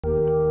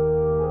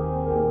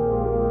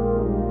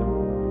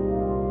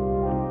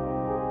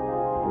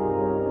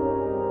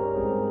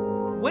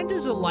When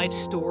does a life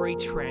story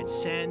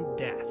transcend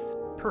death?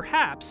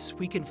 Perhaps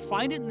we can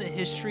find it in the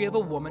history of a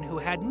woman who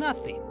had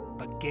nothing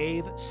but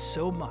gave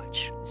so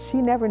much.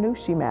 She never knew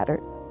she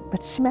mattered,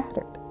 but she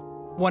mattered.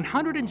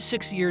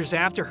 106 years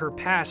after her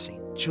passing,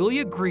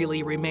 Julia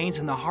Greeley remains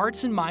in the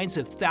hearts and minds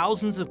of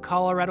thousands of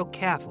Colorado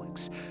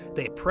Catholics.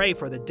 They pray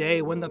for the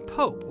day when the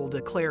Pope will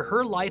declare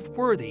her life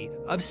worthy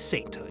of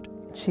sainthood.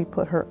 She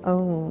put her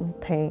own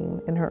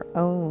pain and her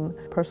own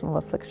personal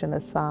affliction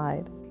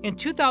aside. In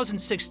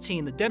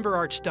 2016, the Denver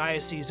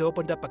Archdiocese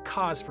opened up a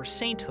cause for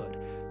sainthood.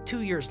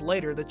 2 years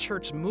later, the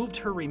church moved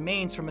her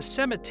remains from a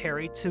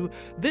cemetery to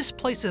this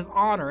place of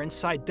honor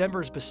inside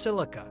Denver's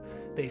Basilica.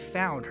 They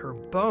found her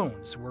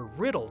bones were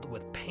riddled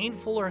with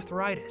painful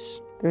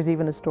arthritis. There's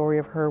even a story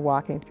of her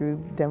walking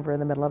through Denver in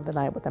the middle of the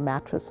night with a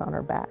mattress on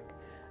her back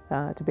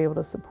to be able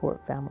to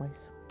support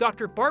families.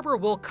 Dr. Barbara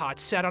Wilcott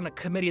sat on a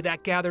committee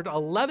that gathered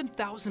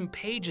 11,000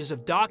 pages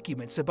of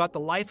documents about the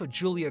life of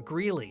Julia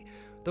Greeley.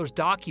 Those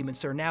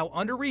documents are now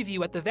under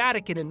review at the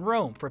Vatican in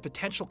Rome for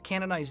potential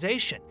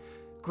canonization.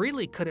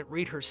 Greeley couldn't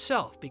read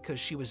herself because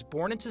she was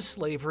born into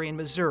slavery in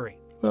Missouri.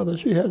 Well,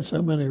 she had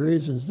so many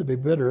reasons to be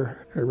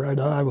bitter. Her right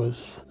eye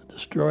was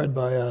destroyed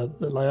by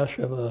the lash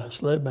of a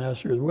slave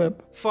master's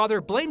whip.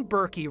 Father Blaine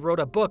Berkey wrote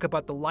a book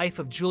about the life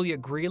of Julia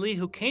Greeley,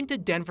 who came to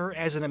Denver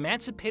as an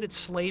emancipated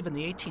slave in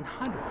the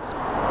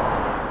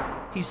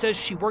 1800s. He says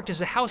she worked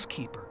as a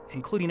housekeeper,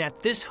 including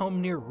at this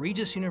home near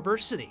Regis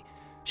University.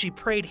 She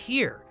prayed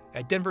here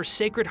at Denver's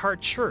Sacred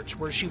Heart Church,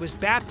 where she was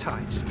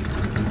baptized.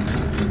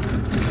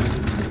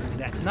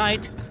 And at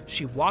night,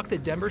 she walked the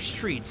Denver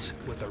streets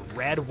with a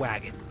red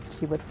wagon.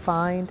 She would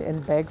find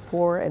and beg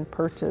for and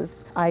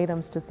purchase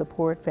items to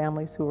support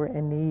families who were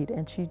in need,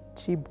 and she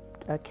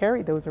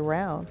carried those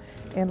around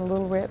in a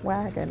little red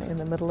wagon in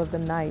the middle of the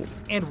night.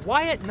 And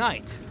why at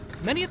night?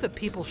 Many of the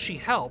people she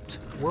helped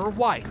were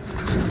white.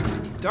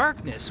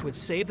 Darkness would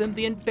save them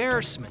the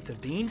embarrassment of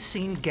being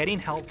seen getting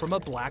help from a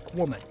black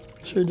woman.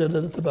 She did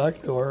it at the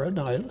back door at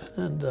night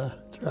and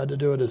tried to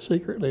do it as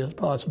secretly as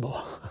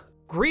possible.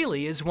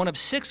 Greeley is one of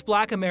 6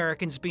 black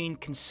Americans being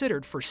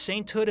considered for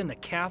sainthood in the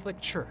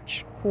Catholic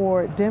Church.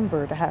 For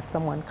Denver to have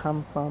someone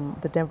come from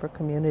the Denver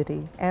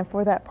community, and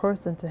for that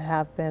person to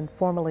have been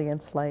formerly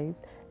enslaved,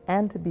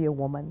 and to be a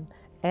woman,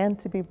 and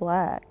to be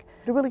black,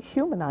 it really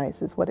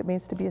humanizes what it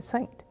means to be a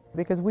saint.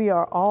 Because we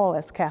are all,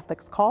 as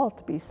Catholics, called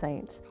to be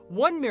saints.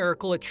 One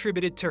miracle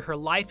attributed to her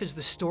life is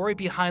the story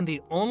behind the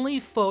only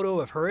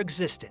photo of her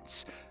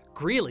existence.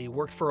 Greeley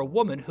worked for a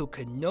woman who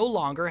could no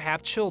longer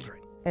have children.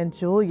 And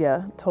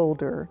Julia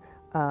told her,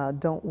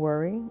 don't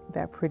worry,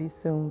 that pretty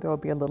soon there will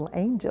be a little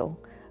angel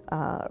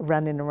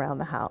running around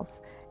the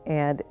house.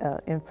 And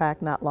in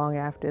fact, not long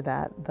after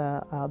that,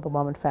 the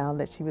woman found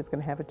that she was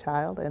going to have a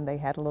child, and they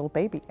had a little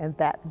baby. And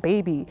that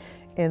baby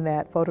in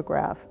that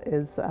photograph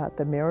is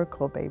the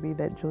miracle baby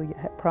that Julia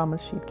had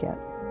promised she'd get.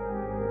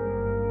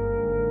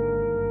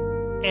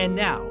 And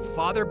now,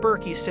 Father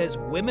Berkey says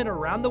women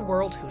around the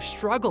world who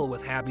struggle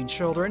with having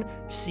children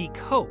seek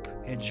hope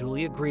in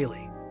Julia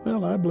Greeley.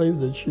 Well, I believe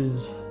that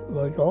she's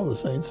like all the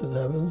saints in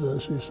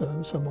heavens. She's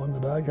someone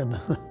that I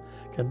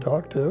can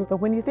talk to. But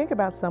when you think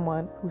about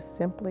someone who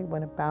simply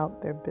went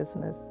about their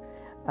business,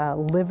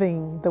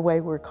 living the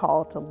way we're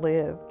called to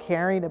live,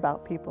 caring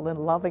about people and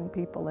loving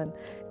people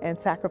and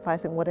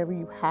sacrificing whatever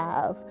you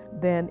have,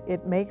 then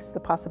it makes the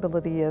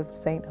possibility of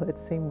sainthood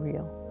seem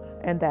real,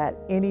 and that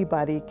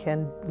anybody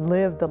can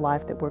live the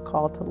life that we're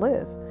called to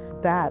live.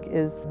 That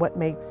is what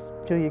makes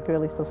Julia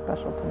Greeley so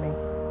special to me.